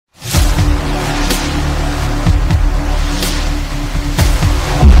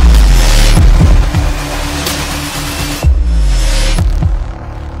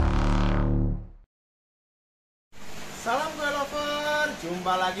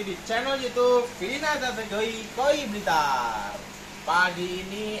lagi di channel YouTube FINATATEGOI Koi Blitar. Pagi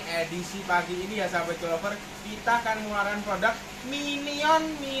ini, edisi pagi ini ya sahabat developer, kita akan mengeluarkan produk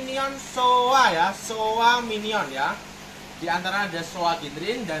Minion SHOWA ya, SHOWA Minion ya. Di antara ada SHOWA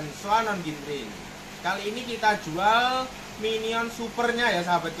Gindrin dan SHOWA non Gindrin. Kali ini kita jual Minion Supernya ya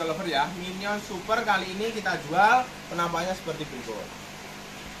sahabat developer ya. Minion Super kali ini kita jual, penampakannya seperti berikut.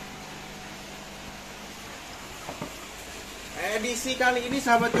 Edisi kali ini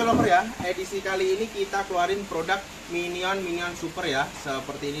sahabat developer ya, edisi kali ini kita keluarin produk Minion Super ya,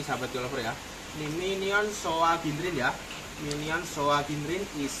 seperti ini sahabat developer ya. Ini Minion SHOWA Gindrin ya, Minion SHOWA Gindrin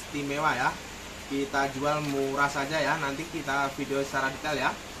istimewa ya. Kita jual murah saja ya, nanti kita video secara detail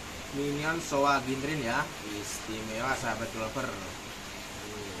ya. Minion SHOWA Gindrin ya, istimewa sahabat developer.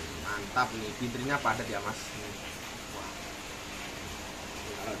 Mantap nih, gindrinnya padat ya mas. Wah.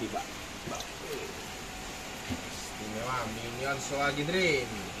 Kalau di bak. Istimewa Minion SHOWA Gindrin.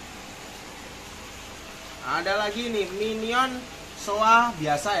 Ada lagi nih Minion SHOWA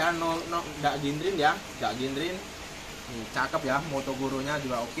biasa ya, nggak Gindrin ya, nggak Gindrin. Nih, cakep ya, motogurunya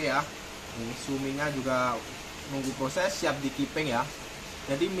juga oke ya. Ini suminya juga nunggu proses, siap di keeping ya.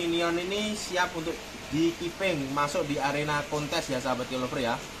 Jadi Minion ini siap untuk di keeping, masuk di arena kontes ya sahabat developer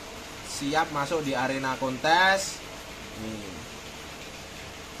ya. Siap masuk di arena kontes. Nih.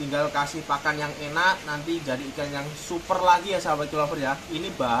 Tinggal kasih pakan yang enak, nanti jadi ikan yang super lagi ya sahabat developer ya.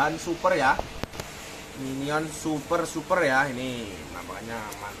 Ini bahan super ya, Minion super ya, ini nampaknya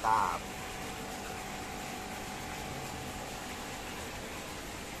mantap.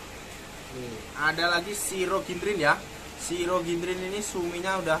 Nih, ada lagi Shiro Gindrin ya. Shiro Gindrin ini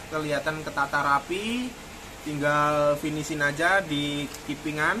suminya udah kelihatan ketata rapi, tinggal finishin aja di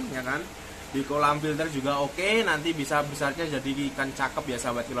keepingan ya kan. Di kolam filter juga oke, nanti bisa besarnya jadi ikan cakep ya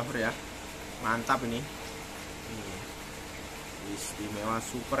sahabat developer ya. Mantap ini. Istimewa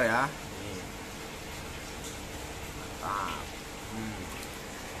super ya. Ini. Mantap.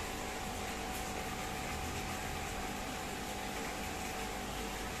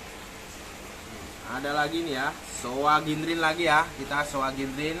 Ada lagi nih ya, SHOWA Gindrin lagi ya. Kita SHOWA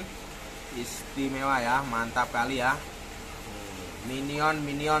Gindrin istimewa ya, mantap kali ya.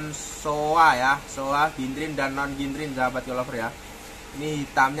 Minion SHOWA ya, SHOWA Gindrin dan non Gindrin sahabat developer ya. Ini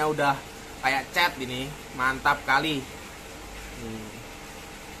hitamnya udah kayak cat ini, mantap kali.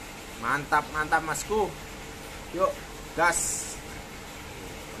 Mantap masku. Yuk gas.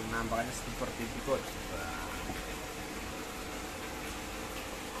 Nampaknya seperti berikut.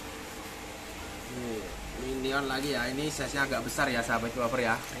 Minion lagi ya, ini size-nya agak besar ya sahabat developer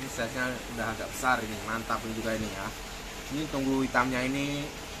ya. Ini size-nya udah agak besar ini, mantap ini juga ini ya. Ini tunggu hitamnya ini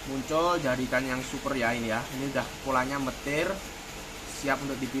muncul jadi ikan yang super ya ini ya. Ini udah polanya metir, siap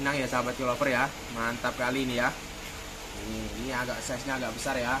untuk dipinang ya sahabat developer ya. Mantap kali ini ya. Ini agak size-nya agak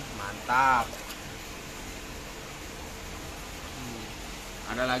besar ya, mantap.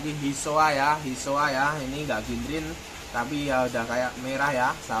 Ada lagi HISOA ya, ini nggak Gindrin tapi ya udah kayak merah ya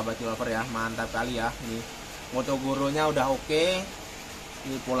sahabat developer ya. Mantap kali ya. Ini motogurunya udah oke.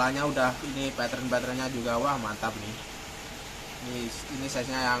 Ini polanya udah, ini pattern-patternnya juga wah mantap nih. Ini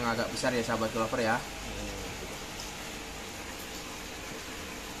size-nya yang agak besar ya sahabat developer ya.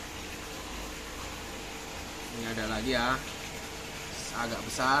 Ini ada lagi ya, agak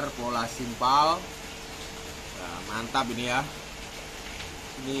besar, pola simpal. Nah, mantap ini ya.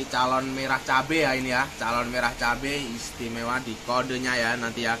 Ini calon merah cabe ya ini ya, calon merah cabe istimewa di kodenya ya,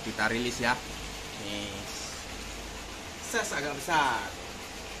 nanti ya kita rilis ya. Nih, size agak besar.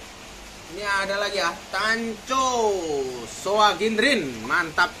 Ini ada lagi ya, Tanco SHOWA Gindrin,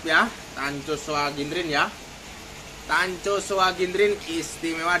 mantap ya, Tanco SHOWA Gindrin ya. Tanco SHOWA Gindrin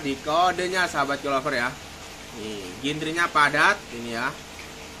istimewa di kodenya sahabat developer ya. Nih, gindrinnya padat ini ya.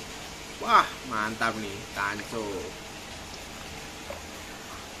 Wah, mantap nih Tanco.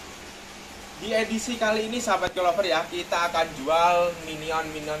 Di edisi kali ini sahabat developer ya, kita akan jual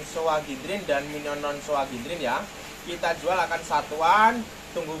Minion SHOWA Gindrin dan Minion non SHOWA Gindrin ya. Kita jual akan satuan.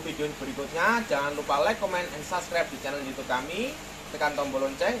 Tunggu video berikutnya. Jangan lupa like, comment, and subscribe di channel YouTube kami. Tekan tombol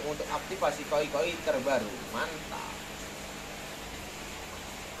lonceng untuk aktifasi koi-koi terbaru. Mantap.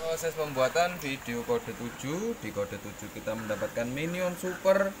 Proses pembuatan video kode 7. Di kode 7 kita mendapatkan Minion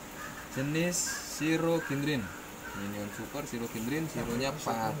Super jenis Shiro Gindrin. Minion Super Shiro Gindrin, sironya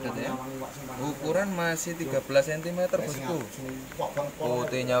padat ya. Ukuran masih 13 cm bosku.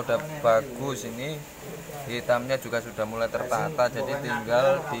 Putihnya udah bagus ini. Hitamnya juga sudah mulai tertata, jadi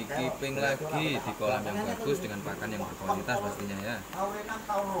tinggal di keeping lagi di kolam yang bagus dengan pakan yang berkualitas pastinya ya.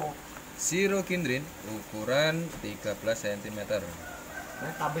 Shiro Gindrin ukuran 13 cm.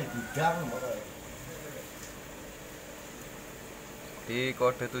 di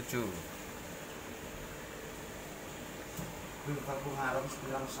kode 7.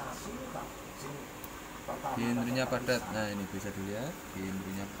 Gendrinya padat. Nah, ini bisa dilihat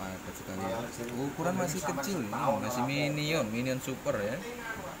gendrinya padat sekali ya. Ukuran masih kecil ini, masih minion super ya.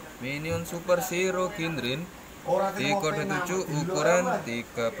 Minion super zero gendrin di kode 7 ukuran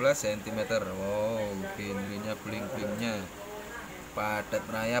 13 cm. Wow, gendrinya bling-blingnya padat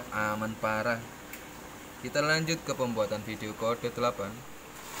merayap, aman parah. Kita lanjut ke pembuatan video kode 8.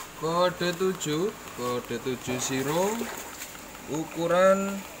 Kode 7 zero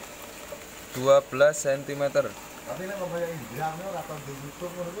ukuran 12 cm.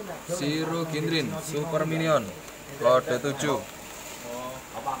 Zero gendrin super minion kode 7.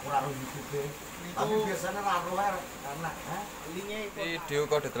 Video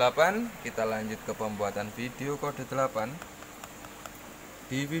kode 8, kita lanjut ke pembuatan video kode 8.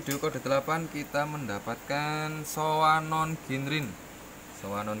 Di video kode 8 kita mendapatkan SHOWA non gendrin.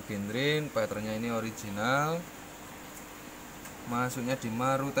 SHOWA non gendrin, patternnya ini original. Masuknya di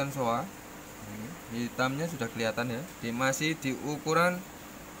marutan SHOWA. Hitamnya sudah kelihatan ya. Masih di ukuran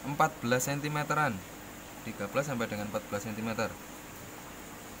 14 cm-an. 13 sampai dengan 14 cm.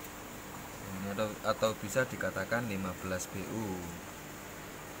 Atau bisa dikatakan 15 BU.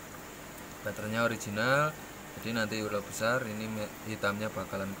 Patternnya original, jadi nanti udah besar ini hitamnya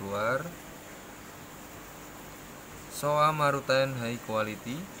bakalan keluar. SHOWA marutan high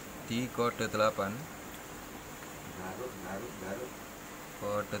quality di kode 8.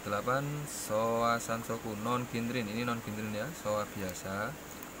 Kode 8 SHOWA Sansoku non gendrin. Ini non gendrin ya, SHOWA biasa.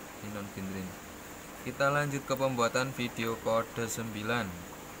 Ini non gendrin. Kita lanjut ke pembuatan video kode 9.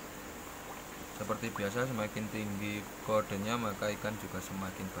 Seperti biasa, semakin tinggi kodenya maka ikan juga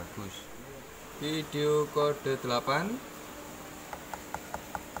semakin bagus. Video kode 8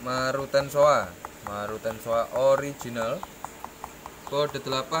 marutan SHOWA original kode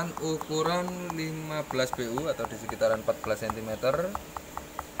 8 ukuran 15 BU atau di sekitaran 14 cm.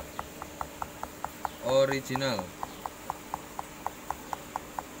 Original.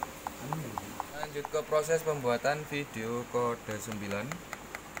 Lanjut ke proses pembuatan video kode 9.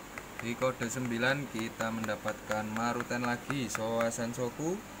 Di kode 9 kita mendapatkan marutan lagi SHOWA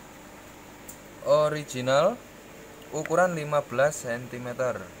Sansoku original ukuran 15 cm.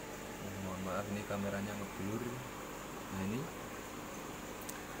 Mohon maaf ini kameranya ngeblur. Nah, ini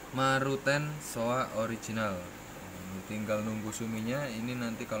marutan SHOWA original. Tinggal nunggu suminya. Ini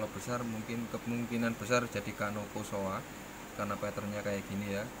nanti kalau besar mungkin kemungkinan besar jadi kanoko SHOWA karena patternnya kayak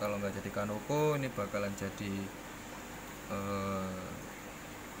gini ya. Kalau nggak jadi kanoko ini bakalan jadi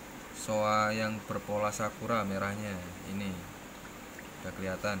SHOWA yang berpola sakura merahnya. Ini udah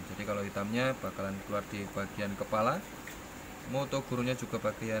kelihatan. Jadi kalau hitamnya bakalan keluar di bagian kepala. Moto gurunya juga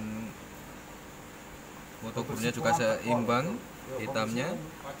seimbang hitamnya.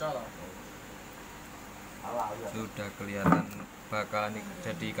 Sudah kelihatan bakalan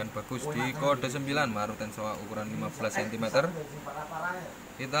jadi ikan bagus di kode 9 marutan SHOWA ukuran 15 cm.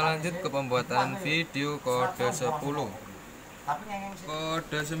 Kita lanjut ke pembuatan video kode 10.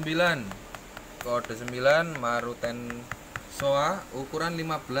 Kode 9 marutan SHOWA ukuran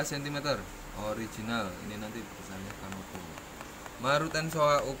 15 cm original. Ini nanti besarnya kanoko. Marutan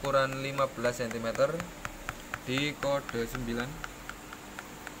SHOWA ukuran 15 cm di kode 9.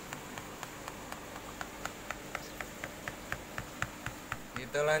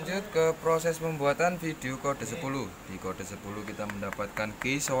 Kita lanjut ke proses pembuatan video kode 10. Di kode 10 kita mendapatkan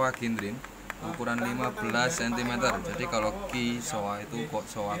ki SHOWA gendrin ukuran 15 cm. Jadi kalau ki SHOWA itu kok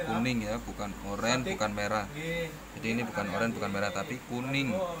SHOWA kuning ya, bukan oranye, bukan merah. Jadi ini bukan oranye, bukan merah, tapi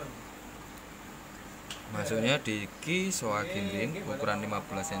kuning. Masuknya di ki SHOWA gendrin ukuran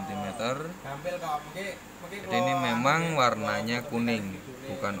 15 cm. Jadi ini memang warnanya kuning,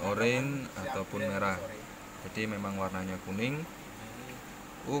 bukan oranye ataupun merah. Jadi memang warnanya kuning.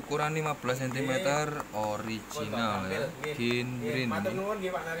 Ukuran 15 cm original ya, gendrin ini.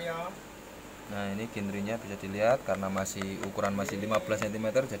 Nah, ini gendrinya bisa dilihat karena ukuran masih 15 cm,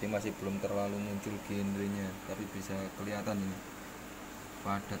 jadi masih belum terlalu muncul gendrinya, tapi bisa kelihatan ini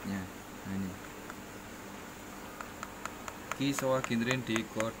padatnya. Nah, ini ki SHOWA gendrin di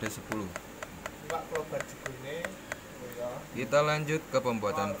kode 10. Kita lanjut ke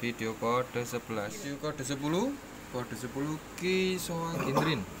pembuatan video kode 11. Video kode 10 ki SHOWA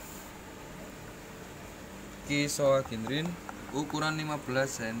gendrin. Ki SHOWA gendrin ukuran 15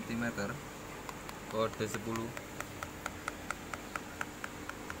 cm. Kode 10.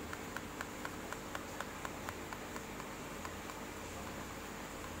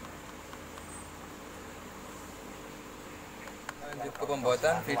 Lanjut ke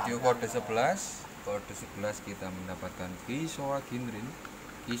pembuatan video kode 11. kode 11 kita mendapatkan KISOA Ginrin.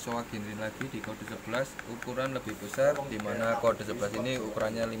 KISOA Ginrin lagi di kode 11 ukuran lebih besar, dimana kode 11 ini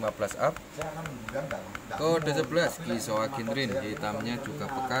ukurannya 15 up. Kode 11 KISOA Ginrin, hitamnya juga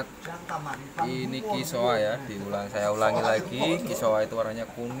pekat. Ini KISOA ya, saya ulangi lagi, KISOA itu warnanya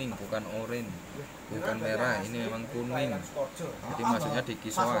kuning, bukan oranye, bukan merah, ini memang kuning. Jadi maksudnya di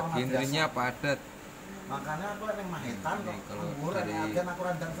KISOA Ginrinnya padat. Makanya aku yang mahetan kok. Kalau dari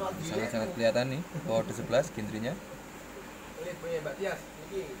sangat-sangat kelihatan nih kode 11 gintrinya.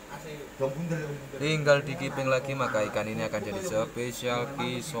 Tinggal dikiping lagi, maka ikan ini akan jadi spesial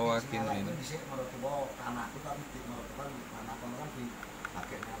KISOA Ginrin.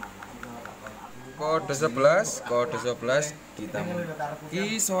 Kode 11 kita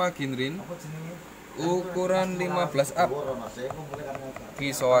KISOA Ginrin ukuran 15 up.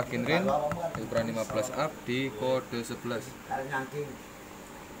 KISOA Ginrin ukuran 15 up di kode 11.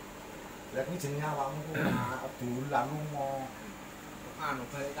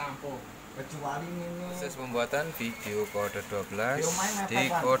 Proses pembuatan video kode 12.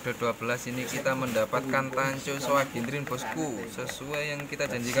 Di kode 12 ini kita mendapatkan tanco SHOWA Ginrin bosku, sesuai yang kita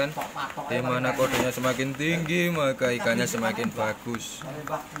janjikan. Di mana kodenya semakin tinggi maka ikannya semakin bagus.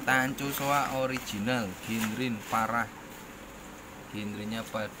 Tanco SHOWA original Ginrin parah. Ginrinnya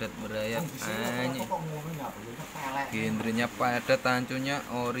padat merayap anjing. Ginrinnya padat, tancunya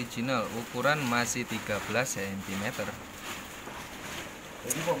original, ukuran masih 13 cm.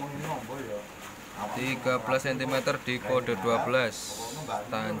 13 cm di kode 12.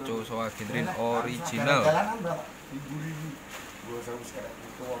 Tanco SHOWA Ginrin original.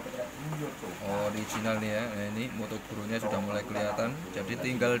 Original nih ya. Nah, ini motogurunya sudah mulai kelihatan. Jadi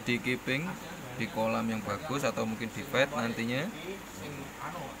tinggal dikiping di kolam yang bagus atau mungkin di fed nantinya.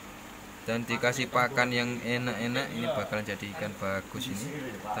 Dan dikasih pakan yang enak-enak, ini bakalan jadi ikan bagus ini.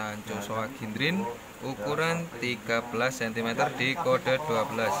 Tanco SHOWA Ginrin ukuran 13 cm di kode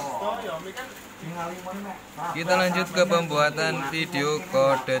 12. Kita lanjut ke pembuatan video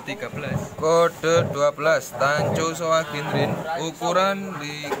kode 13. Kode 12 tanco SHOWA Ginrin ukuran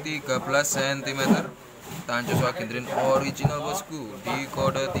di 13 cm. Tanco SHOWA Ginrin original bosku di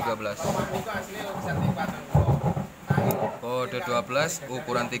kode 13. Kode 12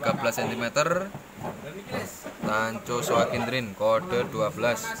 ukuran 13 cm. Tanco SHOWA Ginrin kode 12.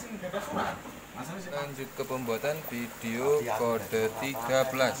 Lanjut ke pembuatan video kode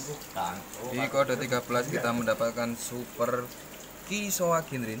 13. Di kode 13 kita mendapatkan super KISOA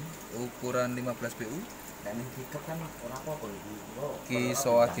Ginrin ukuran 15 BU.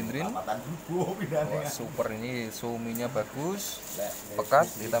 KISOA Ginrin super, ini suminya bagus, pekat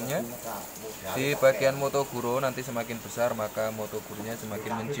hitamnya. Di bagian motoguro nanti semakin besar maka motogurunya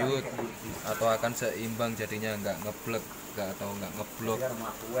semakin menciut atau akan seimbang, jadinya nggak ngeblek atau nggak ngeblok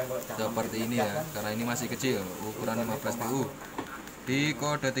seperti ini ya, karena ini masih kecil, ukuran 15 BU. Di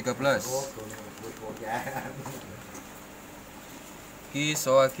kode 13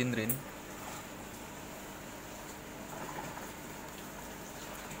 KISOA Ginrin.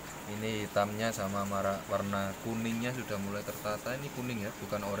 Ini hitamnya sama warna kuningnya sudah mulai tertata. Ini kuning ya,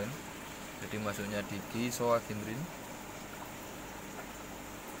 bukan oranye. Jadi masuknya di KISOA Ginrin.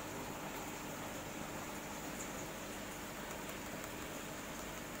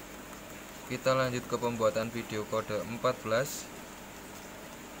 Kita lanjut ke pembuatan video kode 14.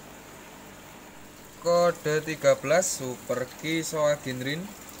 Kode 13 super KISOA Ginrin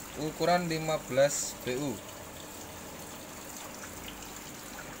ukuran 15 BU.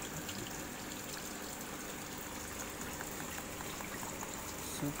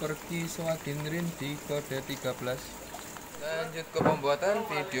 Super KISOA Ginrin di kode 13. Lanjut ke pembuatan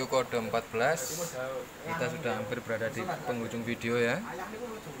video kode 14. Kita sudah hampir berada di penghujung video ya.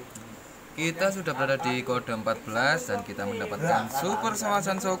 Kita sudah berada di kode 14 dan kita mendapatkan super SHOWA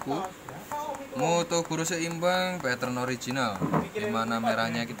Sansoku motoguru seimbang, pattern original, dimana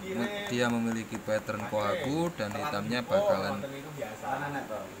merahnya dia memiliki pattern kohaku dan hitamnya bakalan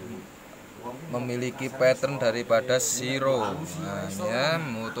memiliki pattern daripada zero. Nah ini ya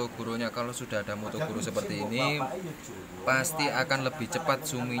motogurunya, kalau sudah ada motoguru seperti ini pasti akan lebih cepat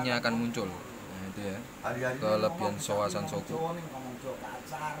suminya akan muncul. Nah itu ya kelebihan SHOWA Sansoku.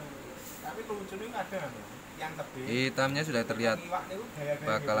 Hitamnya sudah terlihat,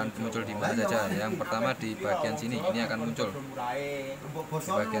 bakalan muncul di mana saja. Yang pertama di bagian sini, ini akan muncul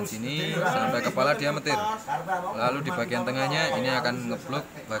di bagian sini sampai kepala dia metir. Lalu di bagian tengahnya ini akan ngeblok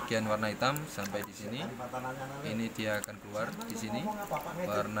bagian warna hitam sampai di sini. Ini dia akan keluar di sini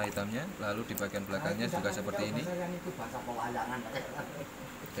warna hitamnya. Lalu di bagian belakangnya juga seperti ini.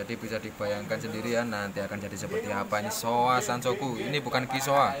 Jadi bisa dibayangkan sendiri ya, nanti akan jadi seperti apa ini SHOWA Sansoku. Ini bukan Ki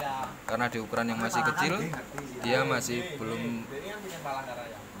SHOWA, karena di ukuran yang masih kecil, dia masih belum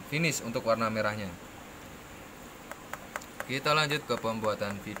finish untuk warna merahnya. Kita lanjut ke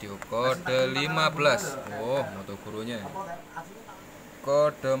pembuatan video kode 15. Oh, moto gurunya.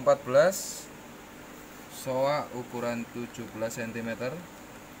 Kode 14 SHOWA ukuran 17 cm.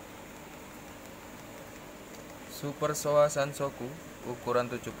 Super SHOWA Sansoku ukuran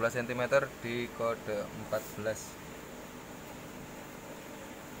 17 cm di kode 14.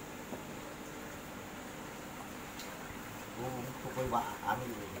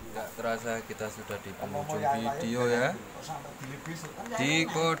 Nggak terasa kita sudah di penghujung video ya. Di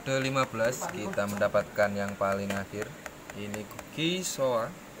kode 15 kita mendapatkan yang paling akhir. Ini Ki SHOWA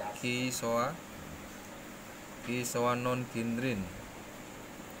non Gendrin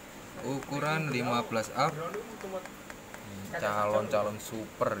ukuran 15 up. Calon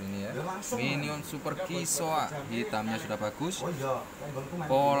super ini ya, minion super Ki SHOWA. Hitamnya sudah bagus,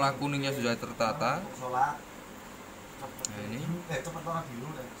 pola kuningnya sudah tertata. Nah, ini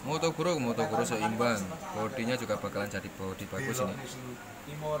moto guru seimbang, bodinya juga bakalan jadi bodi bagus ini.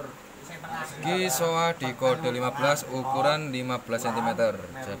 Ki SHOWA di kode 15 ukuran 15 cm.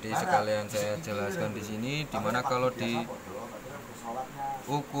 Jadi sekalian saya jelaskan di sini, dimana kalau di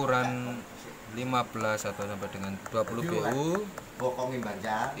ukuran 15 atau sampai dengan 20 BU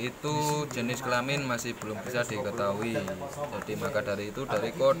itu jenis kelamin masih belum bisa diketahui. Jadi maka dari itu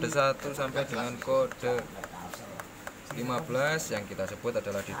dari kode 1 sampai dengan kode 15 yang kita sebut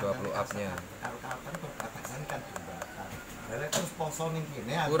adalah di 20 up nya.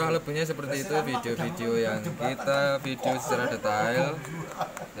 Kurang lebihnya seperti itu video-video yang kita video secara detail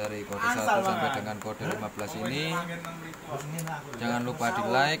dari kode 1 sampai dengan kode 15 ini. Jangan lupa di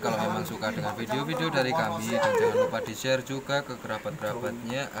like kalau memang suka dengan video-video dari kami, dan jangan lupa di share juga ke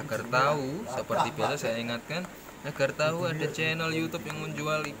kerabat-kerabatnya agar tahu. Seperti biasa saya ingatkan, agar tahu ada channel YouTube yang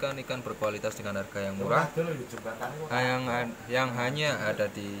menjual ikan-ikan berkualitas dengan harga yang murah, yang hanya ada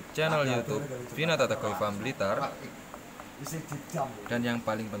di channel YouTube FINATATEGOI Farm Blitar. Dan yang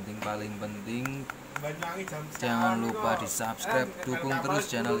paling penting jangan lupa di subscribe, dukung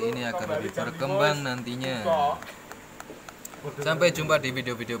terus channel ini agar lebih berkembang nantinya. Sampai jumpa di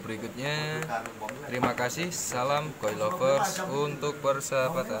video-video berikutnya. Terima kasih, salam koi lovers untuk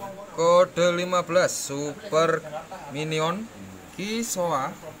persahabatan. Kode 15 super minion Ki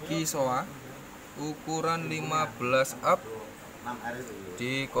SHOWA ukuran 15 up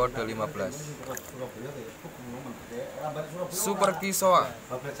di kode 15. Super Ki SHOWA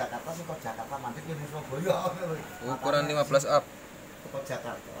ukuran 15 up.